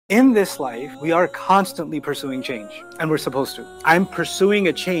In this life, we are constantly pursuing change, and we're supposed to. I'm pursuing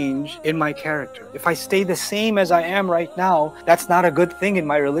a change in my character. If I stay the same as I am right now, that's not a good thing in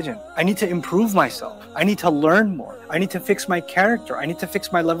my religion. I need to improve myself. I need to learn more. I need to fix my character. I need to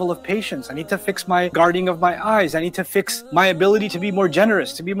fix my level of patience. I need to fix my guarding of my eyes. I need to fix my ability to be more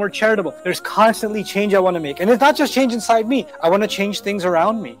generous, to be more charitable. There's constantly change I want to make. And it's not just change inside me. I want to change things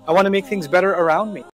around me. I want to make things better around me.